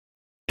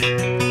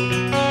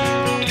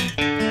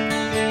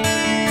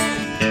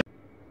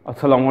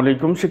আসসালামু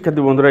আলাইকুম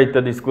শিক্ষার্থী বন্ধুরা,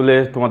 ইত্যাদি স্কুলে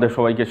তোমাদের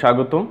সবাইকে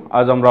স্বাগত।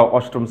 আজ আমরা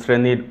অষ্টম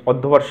শ্রেণীর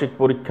অর্ধবার্ষিক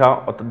পরীক্ষা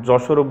অর্থাৎ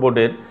যশোর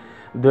বোর্ডের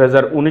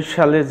 2019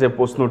 সালে যে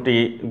প্রশ্নটি,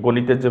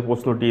 গণিতের যে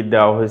প্রশ্নটি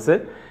দেওয়া হয়েছে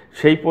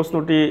সেই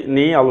প্রশ্নটি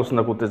নিয়ে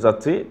আলোচনা করতে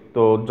যাচ্ছি।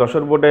 তো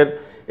যশোর বোর্ডের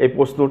এই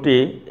প্রশ্নটি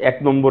 1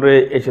 নম্বরে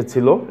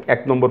এসেছিল,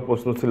 1 নম্বর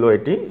প্রশ্ন ছিল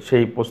এটি।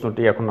 সেই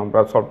প্রশ্নটি এখন আমরা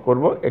সলভ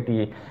করব। এটি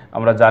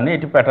আমরা জানি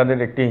এটি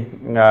প্যাটার্নের একটি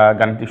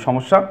গাণিতিক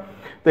সমস্যা।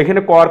 তো এখানে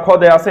ক আর খ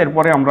দেওয়া আছে,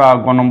 এরপরে আমরা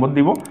গ নম্বর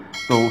দিব।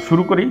 তো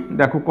শুরু করি।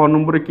 দেখো ক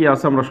নম্বরে কি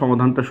আছে, আমরা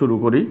সমাধানটা শুরু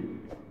করি।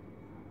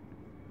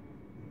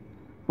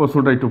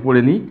 প্রশ্নটা একটু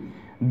পড়ে নিই।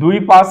 2,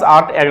 5,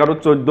 8, 11,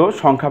 14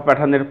 সংখ্যা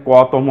প্যাটার্নের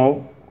কতম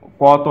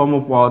পদ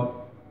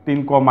 3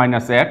 -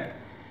 1।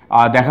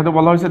 দেখাতে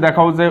বলা হয়েছে,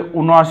 দেখাও যে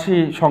 79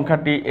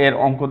 সংখ্যাটি এর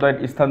অঙ্কদ্বয়ের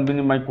স্থান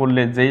বিনিময়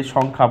করলে যেই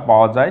সংখ্যা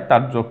পাওয়া যায়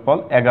তার যোগফল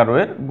 11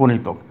 এর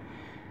গুণিতক।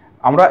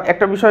 আমরা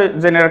একটা বিষয়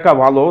জেনে রাখা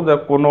ভালো যে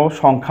কোনো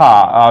সংখ্যা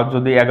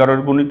যদি 11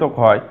 এর গুণিতক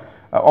হয়,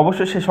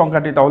 অবশ্যই সেই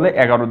সংখ্যাটি তাহলে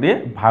 11 দিয়ে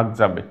ভাগ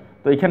যাবে।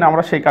 তো এখানে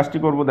আমরা সেই কাজটি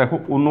করব। দেখো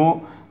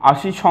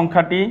 79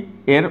 সংখ্যাটি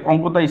এর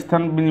অঙ্কদ্বয়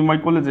স্থান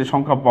বিনিময় করলে যে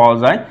সংখ্যা পাওয়া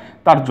যায়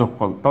তার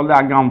যোগফল। তাহলে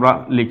আগে আমরা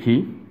লিখি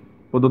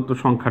প্রদত্ত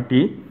সংখ্যাটি।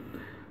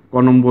 ক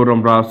নম্বর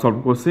আমরা সলভ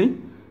করছি।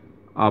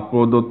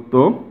 প্রদত্ত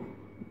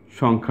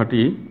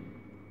সংখ্যাটি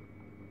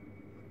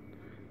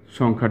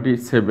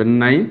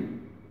 79,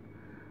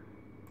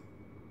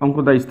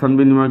 অঙ্কদ্বয় স্থান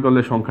বিনিময়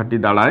করলে সংখ্যাটি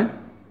দাঁড়ায়,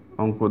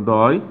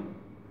 অঙ্কদ্বয়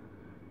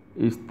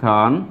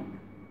স্থান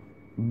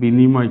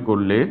বিনিময়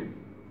করলে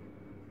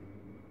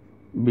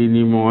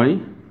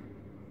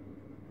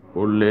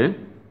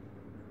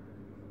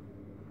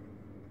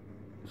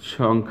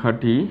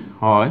সংখ্যাটি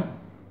হয়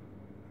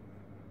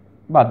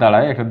বা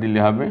দাঁড়ায়, এটা দিলে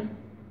হবে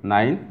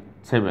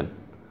 97।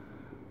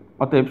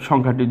 অতএব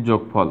সংখ্যাটির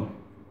যোগফল,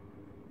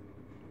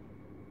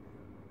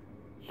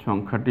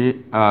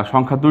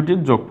 সংখ্যা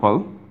দুটির যোগফল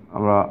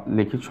আমরা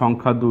লিখি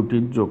সংখ্যা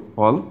দুটির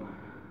যোগফল।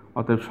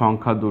 অতএব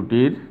সংখ্যা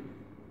দুটির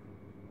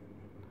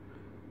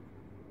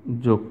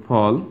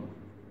যোগফল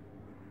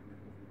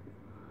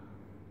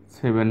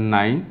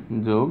 79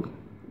 যোগ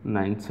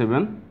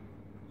 97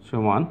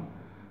 সমান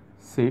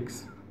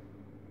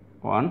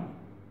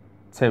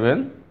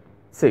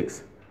 6176।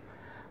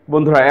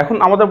 বন্ধুরা, এখন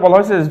আমাদের বলা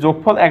হয়েছে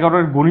যোগফল 11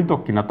 এর গুণিতক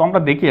কিনা। তো আমরা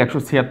দেখি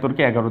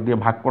 176কে 11 দিয়ে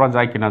ভাগ করা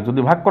যায় কিনা। যদি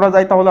ভাগ করা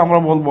যায় তাহলে আমরা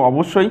বলবো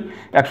অবশ্যই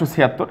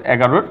 176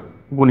 11 এর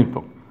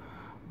গুণিতক।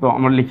 তো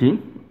আমরা লিখি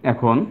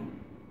এখন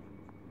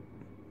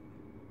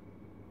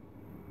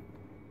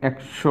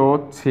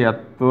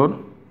 176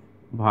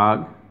 ভাগ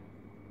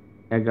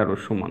 11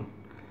 সমান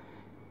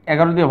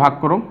 11 দিয়ে ভাগ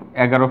করো।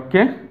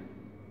 11কে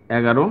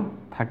 11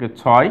 থাকে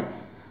 6,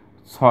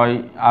 6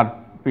 আর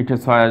পিঠে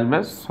 6 আসবে,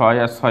 6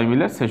 আর 6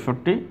 মিলে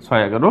 66, 6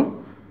 11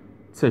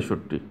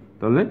 66,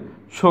 তাহলে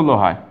 16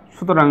 হয়।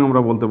 সুতরাং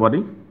আমরা বলতে পারি,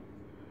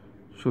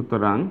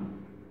 সুতরাং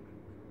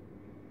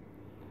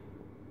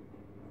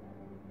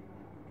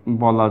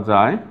বলা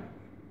যায়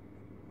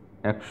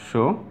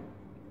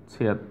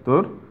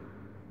 176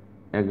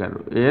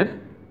 11 এর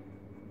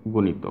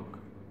গুণিতক।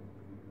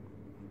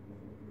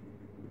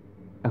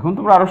 এখন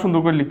তোমরা আরো সুন্দর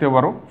করে লিখতে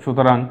পারো।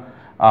 সুতরাং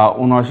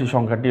 79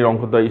 সংখ্যাটির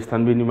অঙ্কদ্বয়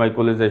স্থান বিনিময়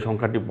করলে যে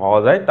সংখ্যাটি পাওয়া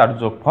যায় তার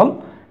যোগফল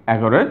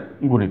 11 এর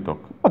গুণিতক,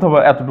 অথবা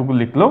এতটুকু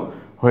লিখলেও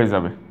হয়ে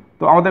যাবে।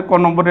 তো আমাদের ক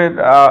নম্বরের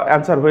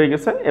অ্যান্সার হয়ে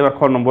গেছে। এবার খ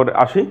নম্বরে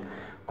আসি।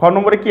 খ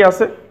নম্বরে কি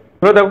আছে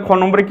দেখো, খ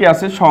নম্বরে কি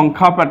আছে,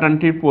 সংখ্যা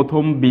প্যাটার্নটির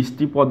প্রথম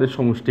 20টি পদের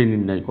সমষ্টি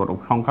নির্ণয় করো।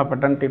 সংখ্যা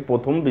প্যাটার্নটির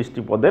প্রথম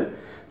 20টি পদের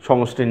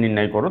সমষ্টি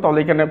নির্ণয় করো। তাহলে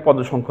এখানে পদ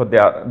সংখ্যা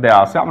দেয়া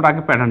আছে। আমরা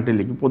আগে প্যাটার্নটি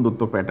লিখি।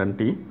 প্রদত্ত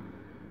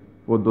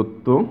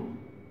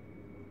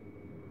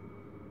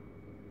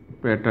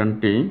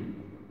প্যাটার্নটি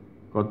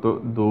কত,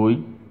 2,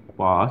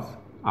 5,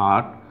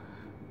 8,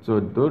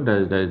 14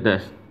 ড্যাশ ড্যাশ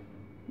ড্যাশ।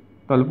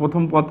 তাহলে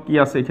প্রথম পদ কি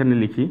আছে এখানে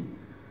লিখি,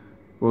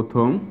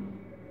 প্রথম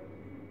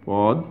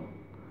পদ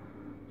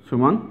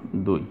সমান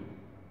 2।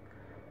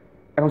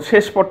 এখন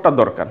শেষ পদটা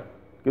দরকার,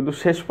 কিন্তু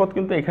শেষ পদ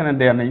কিন্তু এখানে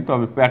দেয়া নেই।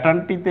 তবে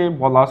প্যাটার্নটিতে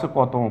বলা আছে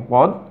কতম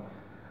পদ,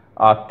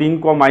 3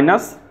 -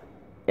 1।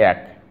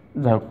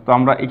 যাই হোক, তো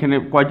আমরা এখানে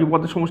কয়টি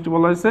পদের সমষ্টি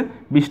বলা হয়েছে,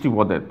 20টি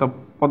পদের। তো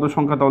পদ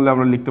সংখ্যা তাহলে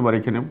আমরা লিখতে পারি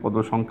এখানে পদ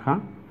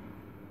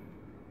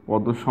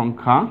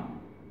সংখ্যা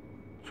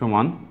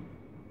সমান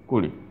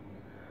 20।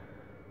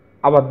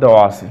 আবার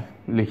দেওয়া আছে,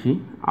 লিখি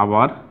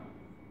আবার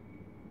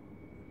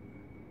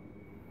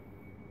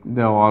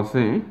দেওয়া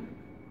আছে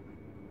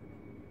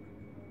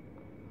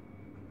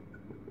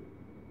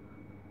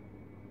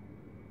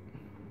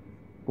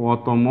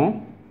কতম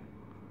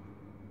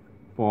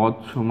পদ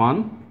সমান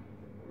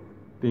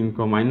 3 -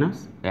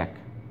 1।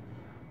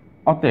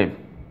 অতএব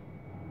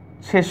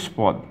শেষ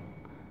পদ,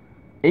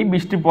 এই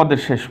 20টি পদের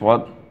শেষ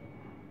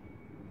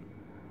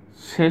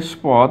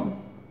পদ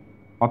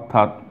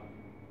অর্থাৎ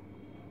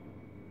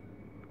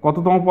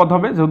কততম পদ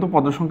হবে, যেহেতু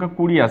পদ সংখ্যা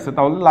 20 আছে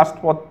তাহলে লাস্ট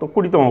পদ তো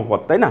 20তম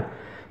পদ, তাই না?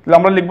 তাহলে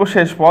আমরা লিখব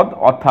শেষ পদ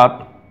অর্থাৎ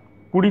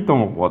 20তম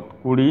পদ।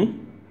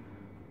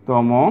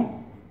 20তম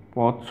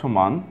পদ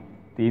সমান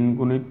 3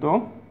 ×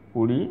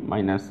 20 -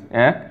 1,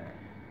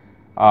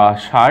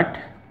 60,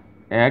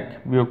 1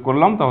 বিয়োগ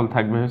করলাম, তাহলে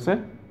থাকবে হচ্ছে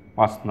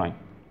 5 - 9।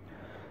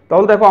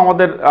 তাহলে দেখো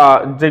আমাদের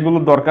যেগুলো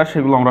দরকার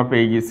সেগুলো আমরা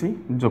পেয়ে গেছি।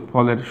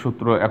 যোগফলের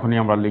সূত্র এখনই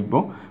আমরা লিখব।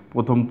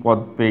 প্রথম পদ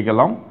পেয়ে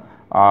গেলাম,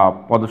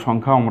 পদ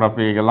সংখ্যা আমরা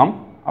পেয়ে গেলাম,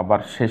 আবার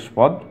শেষ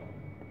পদ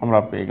আমরা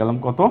পেয়ে গেলাম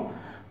কত,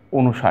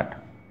 59।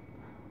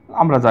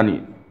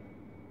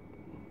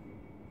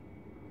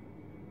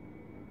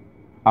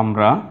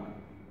 আমরা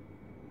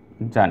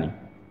জানি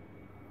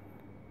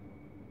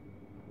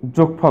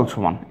যোগফল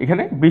সমান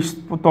এখানে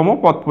 20তম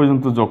পদ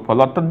পর্যন্ত যোগফল,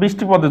 অর্থাৎ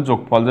 20টি পদের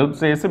যোগফল, যেহেতু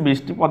চেয়েছে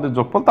 20টি পদের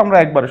যোগফল, তো আমরা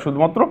একবারে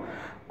শুধুমাত্র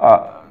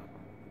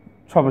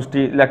সমষ্টি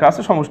লেখা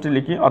আছে, সমষ্টি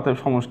লিখি, অতএব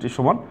সমষ্টি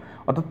সমান,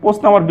 অর্থাৎ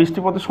প্রশ্ন আমার 20টি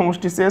পদের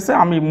সমষ্টি চেয়েছে,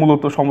 আমি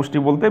মূলত সমষ্টি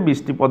বলতে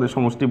 20টি পদের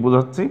সমষ্টি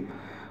বোঝাচ্ছি।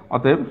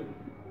 অতএব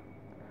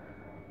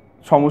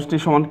সমষ্টি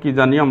সমান কি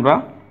জানি আমরা,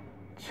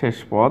 শেষ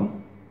পদ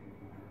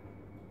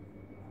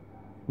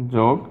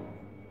যোগ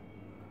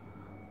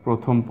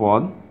প্রথম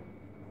পদ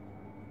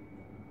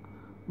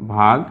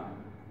ভাগ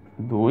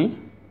 2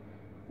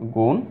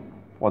 গুণ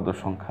পদ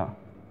সংখ্যা।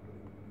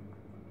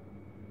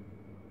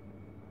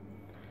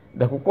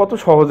 দেখো কত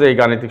সহজে এই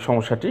গাণিতিক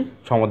সমস্যাটি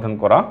সমাধান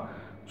করা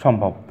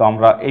সম্ভব। তো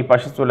আমরা এই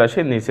পাশে চলে আসি,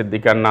 নিচের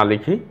দিকে আর না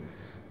লিখি।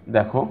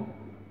 দেখো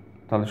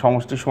তাহলে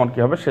সমষ্টি সমান কী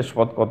হবে, শেষ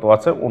পদ কত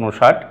আছে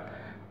 59,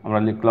 আমরা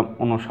লিখলাম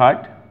 59,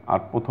 আর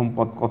প্রথম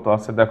পদ কত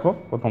আছে দেখো,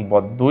 প্রথম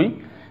পদ 2,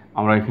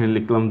 আমরা এখানে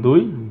লিখলাম 2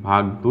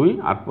 ভাগ 2,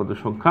 আর পদ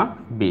সংখ্যা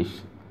 20।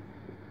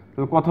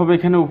 তাহলে কত হবে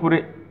এখানে, উপরে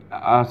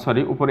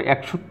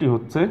 61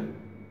 হচ্ছে,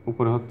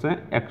 উপরে হচ্ছে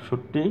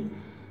 61,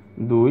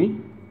 2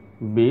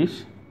 20,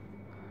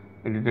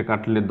 এটিতে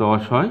কাটলে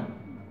 10 হয়,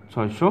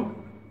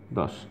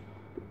 610।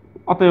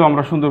 অতএব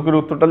আমরা সুন্দর করে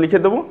উত্তরটা লিখে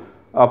দেব,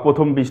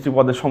 প্রথম 20টি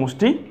পদের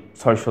সমষ্টি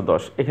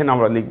 610। এখানে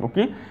আমরা লিখব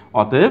কি,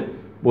 অতএব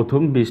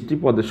প্রথম 20টি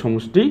পদের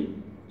সমষ্টি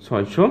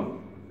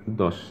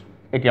 610।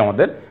 এটি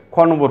আমাদের খ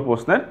নম্বর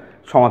প্রশ্নের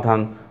সমাধান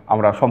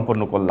আমরা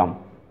সম্পন্ন করলাম।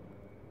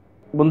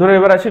 বন্ধুরা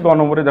এবার আসি গ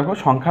নম্বরে। দেখো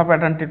সংখ্যা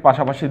প্যাটার্নটির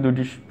পাশাপাশি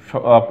দুইটি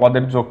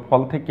পদের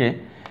যোগফল থেকে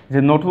যে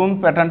নতুন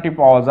প্যাটার্নটি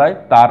পাওয়া যায়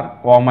তার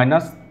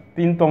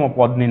ক-3তম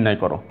পদ নির্ণয়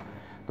করো।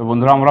 তো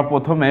বন্ধুরা আমরা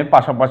প্রথমে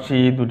পাশাপাশি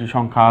দুটি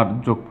সংখ্যার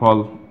যোগফল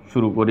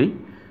শুরু করি।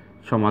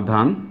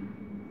 সমাধান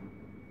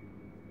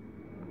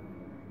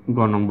গ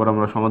নম্বর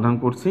আমরা সমাধান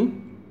করছি।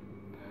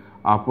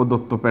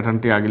 প্রদত্ত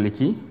প্যাটার্নটি আগে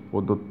লিখি।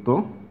 প্রদত্ত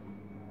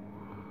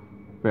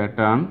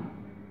প্যাটার্নটি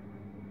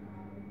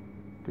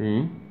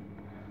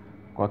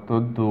কত,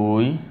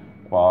 2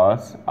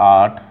 5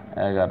 8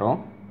 11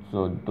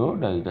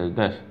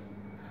 14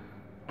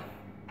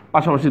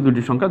 পাশাপাশি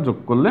দুটি সংখ্যা যোগ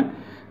করলে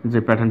যে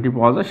প্যাটার্নটি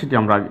পাওয়া যায় সেটি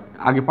আমরা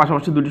আগে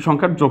পাশাপাশি দুটি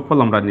সংখ্যার যোগফল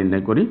আমরা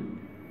নির্ণয় করি।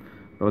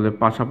 তাহলে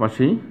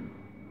পাশাপাশি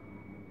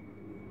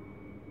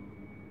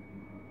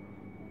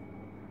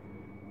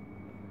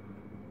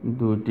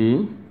দুটি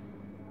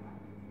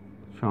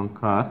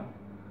সংখ্যার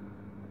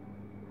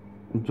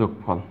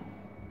যোগফল,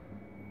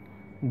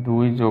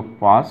 2 যোগ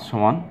 5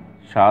 সমান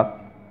 7,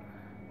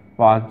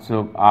 5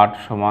 যোগ 8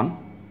 সমান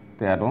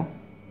 13,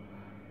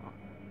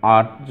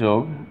 8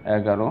 যোগ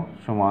 11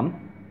 সমান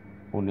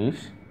 19,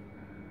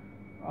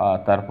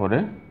 তারপরে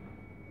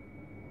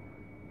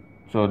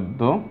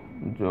 14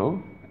 যোগ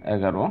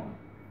 11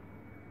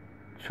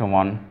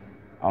 সমান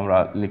আমরা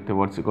লিখতে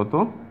পারছি কত,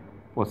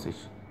 25।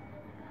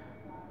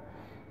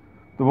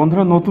 তো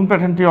বন্ধুরা নতুন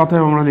প্যাটার্নটি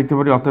অতএব আমরা লিখতে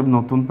পারি, অতএব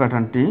নতুন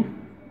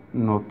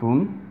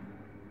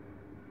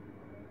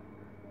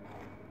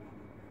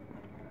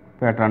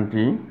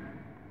প্যাটার্নটি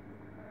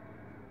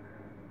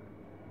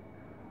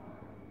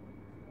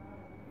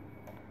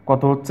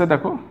কত হচ্ছে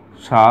দেখো,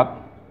 7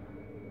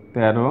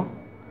 13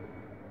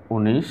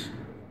 19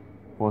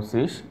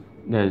 25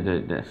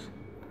 ড্যাশ।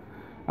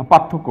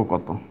 পার্থক্য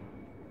কত,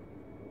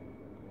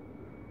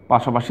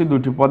 পাশাপাশি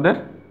দুটি পদের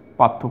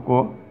পার্থক্য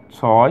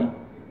 6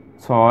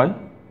 6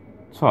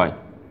 6।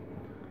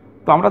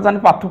 তো আমরা জানি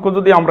পার্থক্য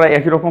যদি আমরা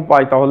একই রকম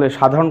পাই তাহলে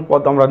সাধারণ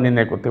পদ আমরা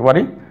নির্ণয় করতে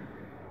পারি,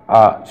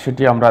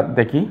 সেটি আমরা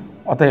দেখি।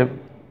 অতএব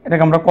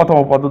এটাকে আমরা কতম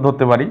পদ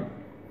ধরতে পারি।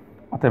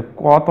 অতএব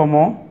কতম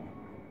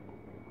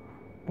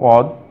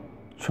পদ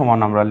সমান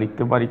আমরা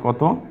লিখতে পারি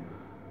কত,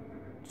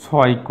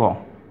 6 ক।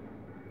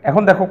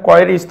 এখন দেখো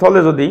কয়ের স্থলে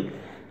যদি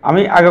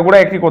আমি আগাগোড়া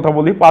একটি কথা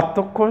বলি,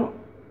 পার্থক্য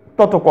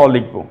তত ক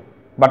লিখব,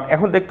 বাট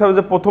এখন দেখতে হবে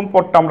যে প্রথম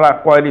পদটা আমরা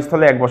কয়ের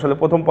স্থলে 1 বসালে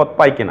প্রথম পদ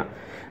পাই কিনা।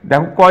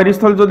 দেখো কয়ের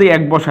স্থলে যদি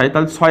 1 বসাই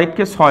তাহলে 6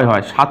 6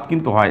 হয়, 7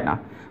 কিন্তু হয় না।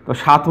 তো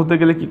 7 হতে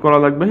গেলে কি করা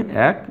লাগবে,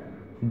 1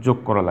 যোগ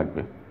করা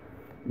লাগবে।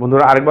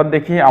 বন্ধুরা আরেকবার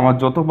দেখি, আমার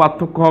যত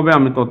পার্থক্য হবে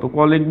আমি তত ক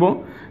লিখব।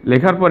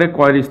 লেখার পরে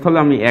কয়ের স্থলে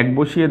আমি 1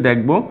 বসিয়ে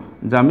দেখব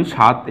যে আমি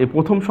 7 এই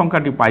প্রথম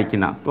সংখ্যাটি পাই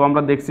কিনা। তো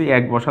আমরা দেখছি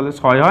 1 বসালে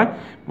 6 হয়,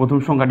 প্রথম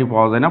সংখ্যাটি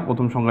পাওয়া যায় না।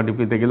 প্রথম সংখ্যাটি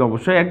পেতে গেলে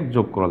অবশ্যই 1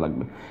 যোগ করা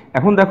লাগবে।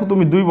 এখন দেখো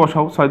তুমি 2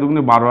 বসাও, 6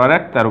 দুগুণে 12 আর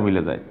 1 13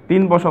 মিলে যায়।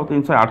 3 বসাও,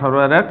 3 6 18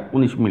 আর 1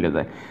 19 মিলে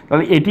যায়।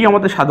 তাহলে এটি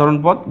আমাদের সাধারণ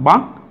পদ বা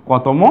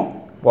কতম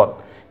পদ।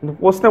 কিন্তু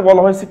প্রশ্নে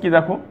বলা হয়েছে কি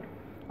দেখো,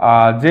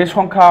 যে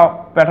সংখ্যা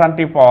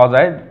প্যাটার্নটি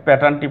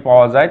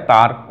পাওয়া যায়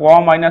তার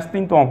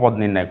ক-3তম পদ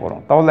নির্ণয় করো।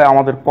 তাহলে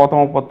আমাদের কতম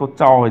পদ তো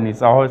চাওয়া হয়নি,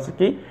 চাওয়া হয়েছে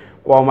কি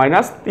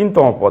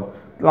ক-3তম পদ।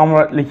 তাহলে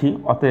আমরা লিখি,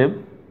 অতএব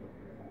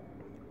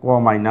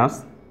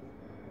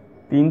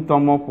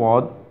ক-3তম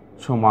পদ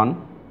সমান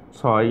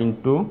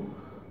 6 ×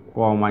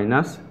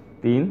 ক-3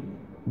 3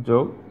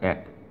 যোগ 1।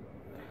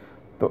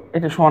 তো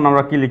এটা সমান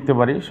আমরা কি লিখতে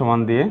পারি, সমান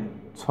দিয়ে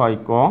 6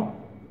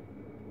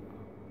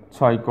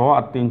 ক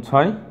আর 3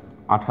 6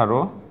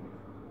 18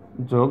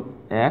 যোগ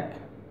 1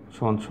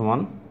 সমান সমান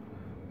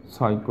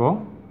 6 ক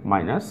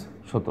মাইনাস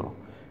 17।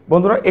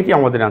 বন্ধুরা এটি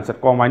আমাদের অ্যান্সার,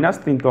 ক মাইনাস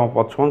 3তম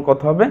পদ সমান কত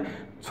হবে,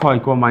 6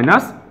 ক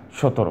মাইনাস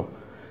 17।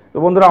 তো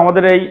বন্ধুরা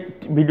আমাদের এই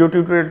ভিডিও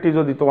টিউটোরিয়ালটি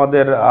যদি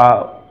তোমাদের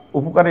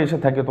উপকারে এসে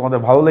থাকে, তোমাদের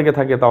ভালো লেগে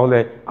থাকে, তাহলে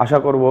আশা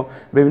করব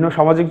বিভিন্ন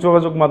সামাজিক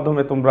যোগাযোগ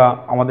মাধ্যমে তোমরা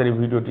আমাদের এই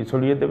ভিডিওটি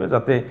ছড়িয়ে দেবে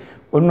যাতে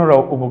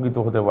অন্যরাও উপকৃত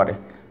হতে পারে।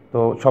 তো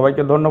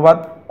সবাইকে ধন্যবাদ।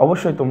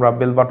 অবশ্যই তোমরা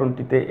বেল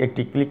বাটনটিতে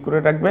একটি ক্লিক করে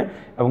রাখবে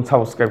এবং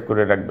সাবস্ক্রাইব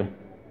করে রাখবে।